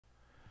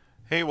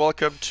Hey,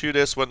 welcome to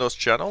this Windows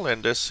channel,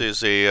 and this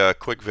is a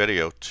quick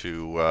video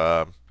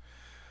to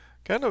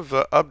kind of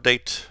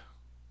update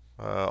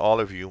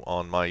all of you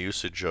on my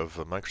usage of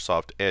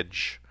Microsoft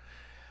Edge.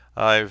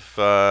 I've,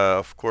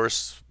 of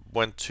course,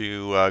 went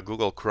to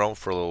Google Chrome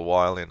for a little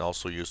while and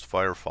also used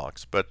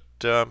Firefox, but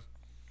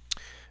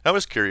I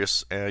was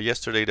curious.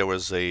 Yesterday there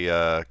was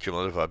a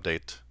cumulative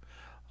update,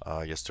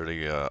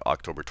 yesterday,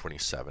 October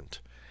 27th,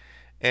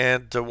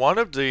 and one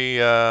of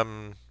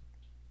the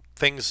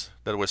things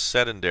that was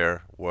said in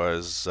there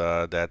was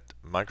that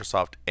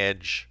Microsoft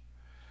Edge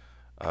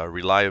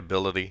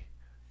reliability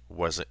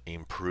was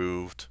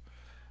improved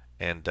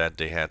and that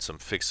they had some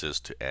fixes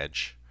to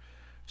Edge.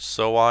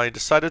 So I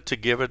decided to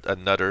give it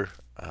another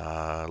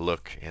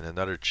look and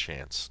another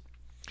chance.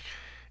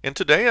 And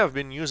today I've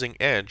been using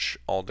Edge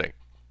all day.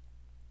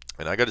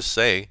 And I gotta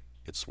say,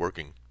 it's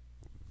working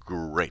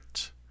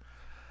great.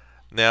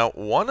 Now,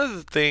 one of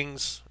the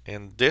things,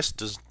 and this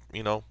does,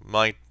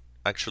 might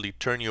actually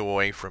turn you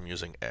away from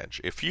using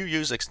Edge. If you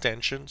use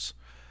extensions,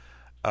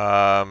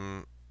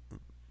 um,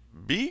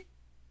 be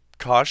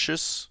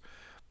cautious,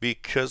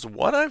 because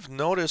what I've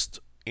noticed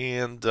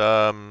since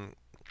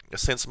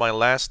my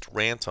last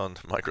rant on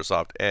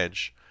Microsoft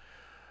Edge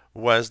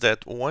was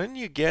that when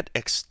you get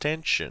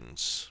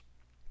extensions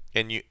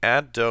and you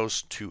add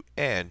those to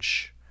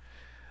Edge,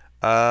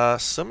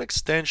 some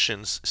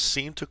extensions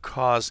seem to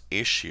cause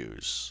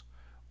issues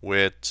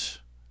with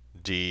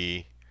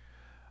the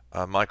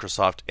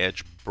Microsoft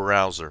Edge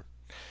browser.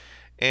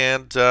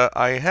 And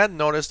I had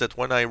noticed that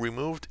when I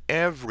removed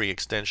every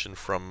extension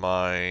from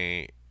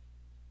my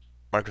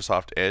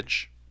Microsoft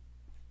Edge,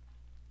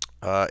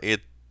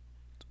 it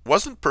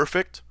wasn't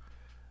perfect,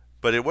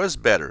 but it was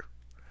better.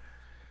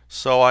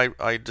 So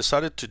I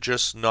decided to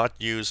just not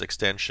use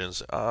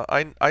extensions.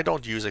 I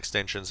don't use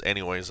extensions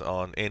anyways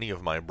on any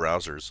of my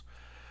browsers,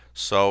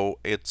 so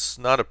it's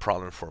not a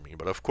problem for me.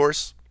 But of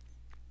course,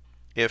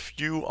 if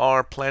you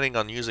are planning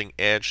on using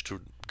Edge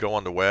to go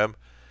on the web,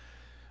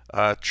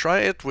 try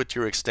it with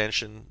your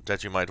extension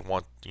that you might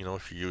want.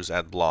 If you use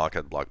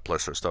AdBlock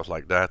Plus or stuff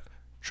like that,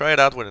 try it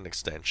out with an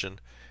extension.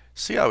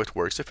 See how it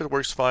works. If it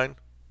works fine,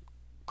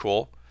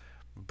 cool.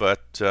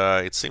 But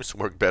it seems to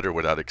work better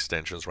without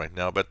extensions right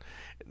now. But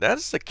that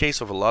is the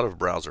case of a lot of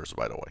browsers,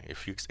 by the way.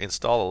 If you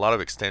install a lot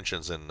of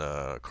extensions in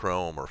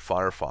Chrome or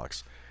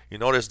Firefox, you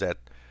notice that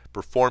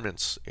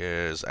performance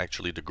is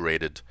actually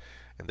degraded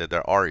and that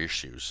there are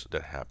issues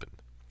that happen.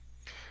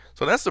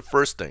 So that's the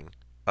first thing.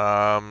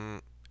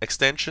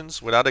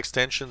 Extensions, without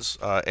extensions,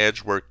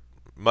 Edge worked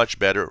much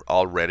better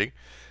already.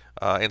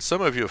 And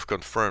some of you have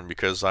confirmed,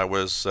 because I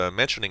was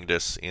mentioning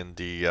this in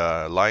the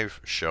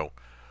live show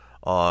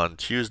on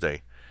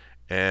Tuesday,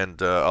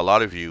 and a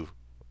lot of you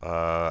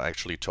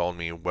actually told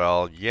me,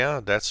 well, yeah,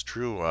 that's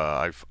true.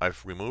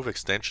 I've removed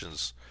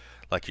extensions,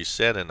 like you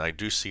said, and I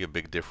do see a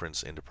big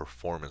difference in the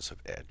performance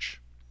of Edge.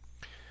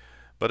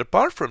 But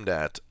apart from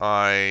that,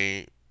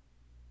 I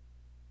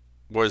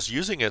was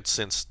using it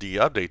since the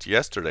update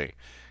yesterday,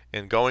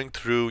 and going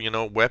through,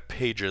 web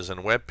pages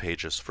and web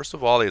pages. First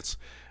of all, it's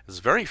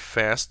very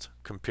fast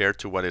compared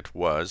to what it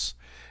was,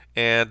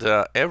 and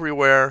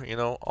everywhere,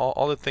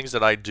 all the things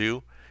that I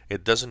do,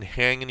 it doesn't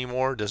hang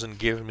anymore. Doesn't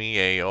give me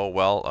a, oh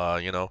well,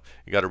 you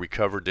got to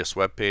recover this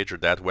web page or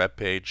that web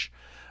page.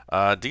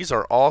 These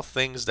are all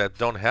things that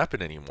don't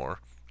happen anymore,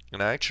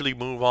 and I actually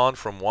move on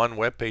from one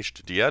web page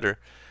to the other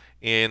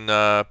in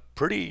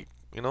pretty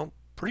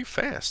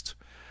fast.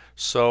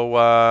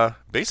 So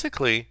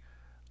basically,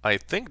 I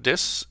think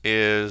this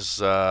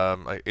is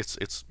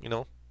it's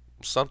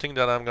something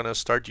that I'm gonna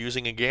start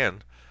using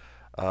again.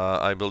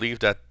 I believe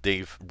that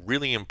they've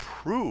really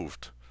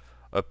improved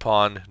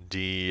upon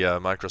the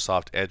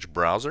Microsoft Edge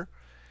browser,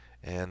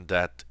 and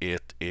that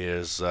it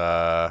is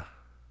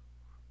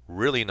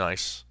really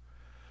nice,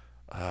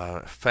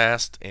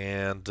 fast,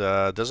 and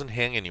doesn't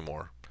hang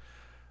anymore.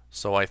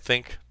 So I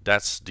think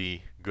that's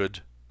the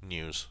good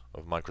news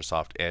of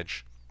Microsoft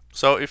Edge.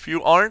 So if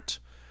you aren't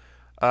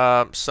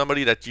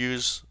somebody that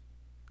use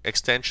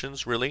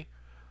extensions really,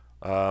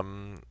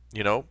 try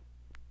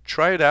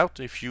it out.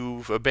 If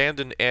you've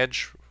abandoned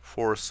Edge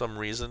for some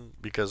reason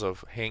because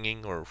of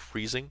hanging or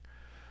freezing,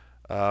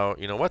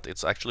 you know what?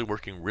 It's actually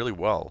working really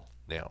well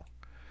now.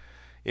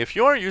 If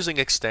you are using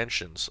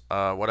extensions,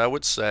 what I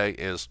would say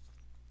is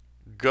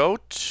go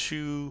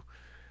to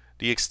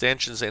the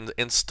extensions and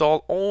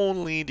install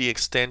only the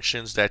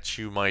extensions that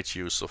you might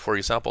use. So for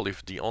example,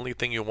 if the only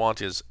thing you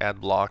want is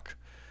AdBlock,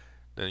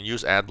 then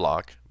use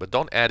AdBlock, but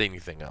don't add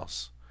anything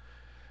else.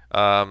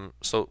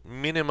 So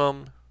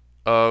minimum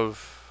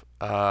of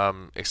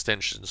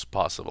extensions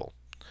possible,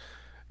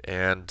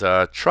 and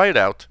try it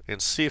out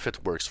and see if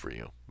it works for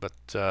you.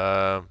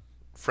 But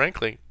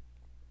frankly,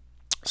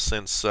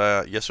 since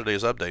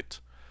yesterday's update,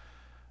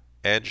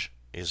 Edge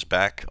is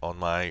back on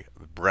my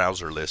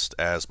browser list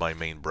as my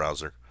main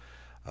browser.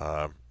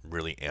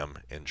 Really am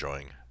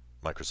enjoying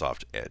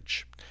Microsoft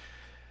Edge.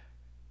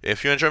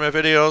 If you enjoy my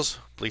videos,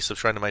 please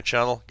subscribe to my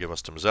channel, give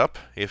us thumbs up.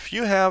 If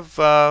you have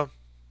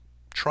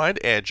tried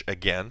Edge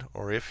again,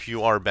 or if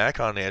you are back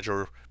on Edge,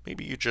 or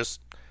maybe you just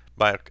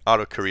out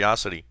of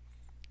curiosity,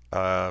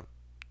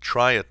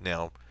 try it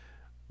now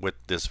with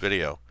this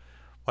video.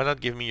 Why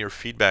not give me your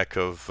feedback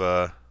of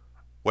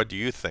what do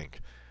you think?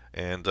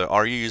 And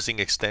are you using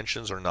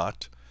extensions or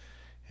not?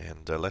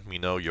 And let me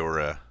know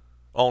your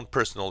own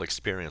personal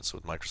experience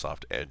with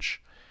Microsoft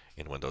Edge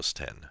in Windows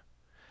 10.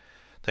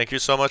 Thank you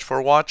so much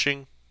for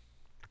watching.